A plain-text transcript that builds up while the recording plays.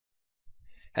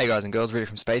Hey guys and girls, Ready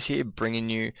from Space here, bringing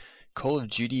you Call of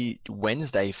Duty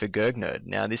Wednesday for GergNerd.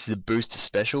 Now this is a booster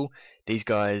special. These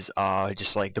guys are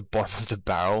just like the bottom of the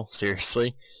barrel,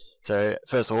 seriously. So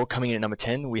first of all, coming in at number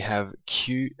 10, we have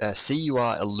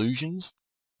CUR Illusions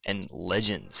and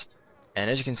Legends.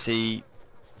 And as you can see,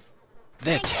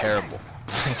 they're terrible.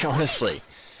 Like, honestly.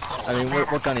 I mean,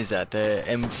 what gun is that? The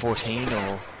M14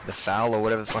 or the FAL or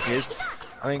whatever the fuck it is?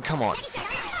 I mean, come on.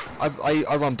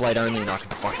 I run blade only and I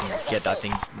could fucking get that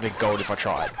thing the gold if I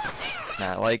tried.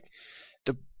 Nah, like,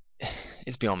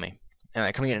 it's beyond me.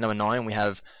 Anyway, coming in at number 9, we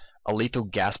have a lethal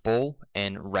GASBAL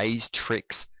and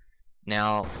RENEGAD.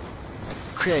 Now,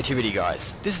 creativity,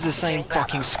 guys. This is the same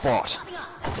fucking spot.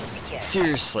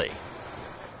 Seriously.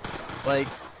 Like,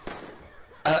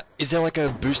 is there like a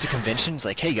booster convention? It's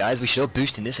like, hey guys, we should all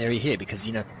boost in this area here because,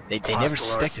 you know, they never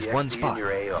suspect this one spot.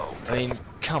 I mean,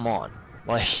 come on.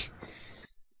 Like,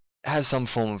 have some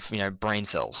form of, you know, brain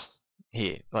cells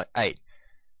here. Like 8.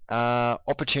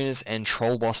 Oppotunitys and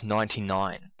Trollboss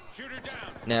 99.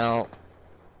 Now,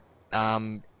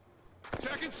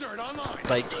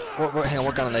 like, hang on,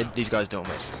 what gun are these guys doing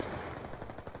with?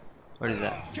 What is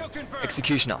that?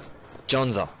 Executioner.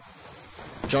 Jonza.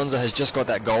 Jonza has just got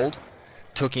that gold.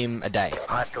 Took him a day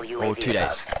or 2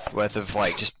 days worth of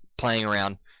like just playing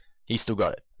around. He still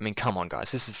got it. I mean, come on,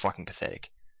 guys, this is fucking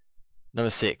pathetic. Number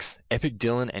 6, Epic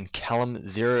Dylan and Callum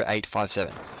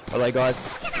 0857. Alright guys,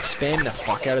 spam the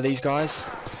fuck out of these guys.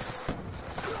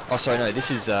 Oh sorry, no, this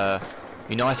is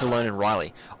Unite Alone and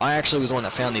Riley. I actually was the one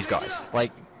that found these guys.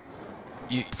 Like,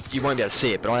 you won't be able to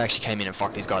see it, but I actually came in and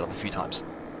fucked these guys up a few times.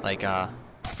 Like,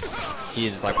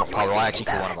 here's like what part I actually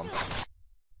killed one of them.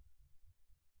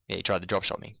 Yeah, he tried to drop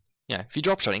shot me. You know, if you're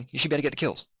drop shotting, you should be able to get the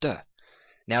kills. Duh.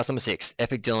 Now it's number 6,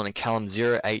 Epic Dylan and Callum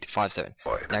 0857.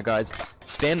 Now guys,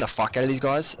 spam the fuck out of these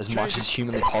guys as much as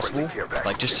humanly possible,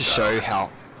 like just to show how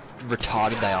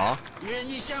retarded they are.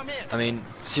 I mean,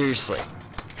 seriously.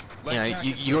 You know,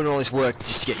 you're doing all this work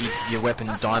just to get your weapon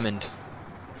diamond,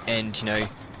 and you know,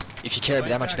 if you care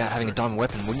that much about having a diamond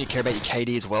weapon, wouldn't you care about your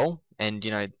KD as well? And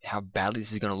you know, how badly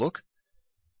this is going to look?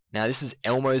 Now this is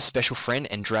Elmospecialfrnd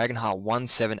and Dragonheart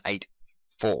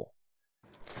 1784.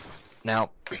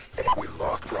 Now, we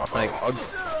lost Bravo. Like,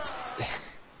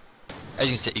 as you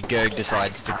can see, Gerg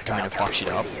decides to come in and fuck shit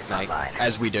up, like,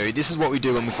 as we do. This is what we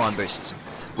do when we find boosters.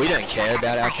 We don't care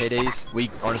about our KDs. We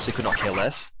honestly could not care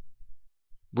less.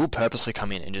 We'll purposely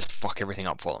come in and just fuck everything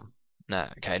up for them. Nah,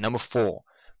 okay, number 4.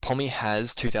 Pommy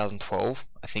has 2012.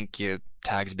 I think your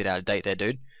tag's a bit out of date there,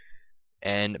 dude.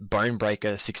 And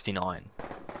Bonebreaker 69.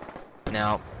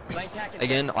 Now,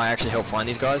 again, I actually helped find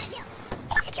these guys.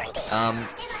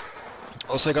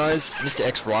 Also guys, Mr.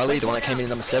 xRiLeyy, the one that came in at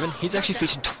number 7, he's actually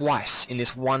featured twice in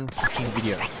this one fucking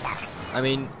video. I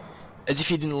mean, as if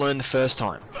he didn't learn the first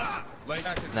time.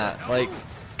 Nah, like,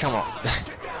 come on.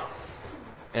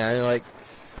 You know, like,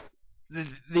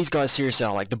 these guys seriously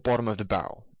are like the bottom of the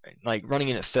barrel. Like, running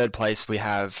in at 3rd place, we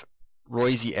have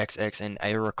Riqzy XX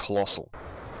and Colossal.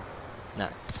 Nah,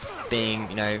 being,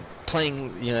 you know,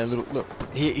 playing, you know, look,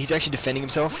 he's actually defending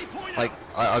himself. Like,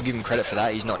 I'll give him credit for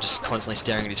that. He's not just constantly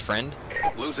staring at his friend.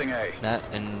 Losing A. Nah,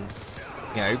 and,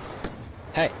 you know,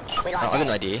 hey, I've got an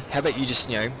idea. How about you just,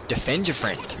 you know, defend your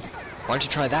friend? Why don't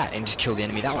you try that and just kill the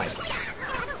enemy that way?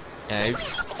 You know,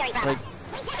 like,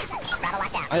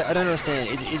 I don't understand.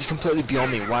 It's completely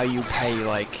beyond me why you pay,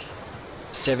 like,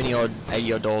 70 odd,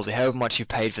 80 odd dollars, or however much you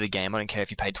paid for the game. I don't care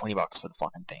if you paid 20 bucks for the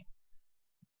fucking thing.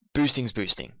 Boosting's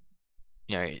boosting.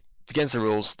 You know, it's against the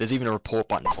rules. There's even a report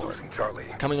button for it.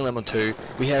 Coming on level 2,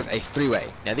 we have a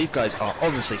 3-way. Now these guys are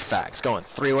obviously facts. Going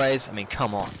 3 ways, I mean,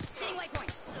 come on.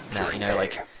 Now, you know,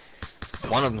 like,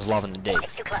 one of them's loving the D.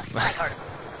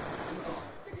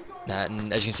 Now,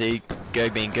 and as you can see,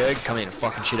 Gerg being Gerg, coming in and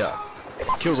fucking shit up.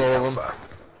 Kills all of them,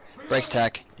 breaks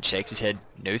tack, and shakes his head,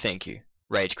 no thank you.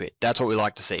 Rage quit. That's what we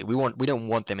like to see. We don't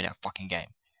want them in our fucking game.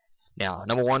 Now,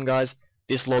 number 1, guys,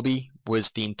 this lobby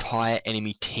was the entire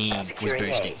enemy team was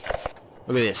boosting.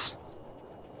 Look at this.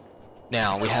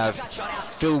 Now we have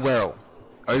Phil Werell,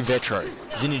 OhhVetro,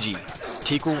 Zyneergy,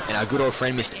 Teequal, and our good old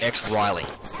friend Mr. xRiLeyy.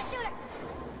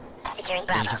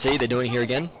 And you can see they're doing it here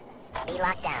again.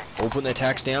 All putting their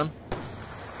attacks down.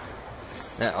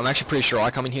 Now I'm actually pretty sure I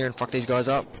come in here and fuck these guys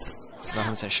up.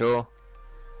 Not 100% sure.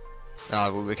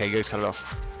 Oh, okay, guys, cut it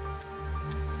off.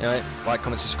 Anyway, like,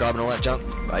 comment, subscribe, and all that junk.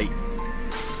 Bye.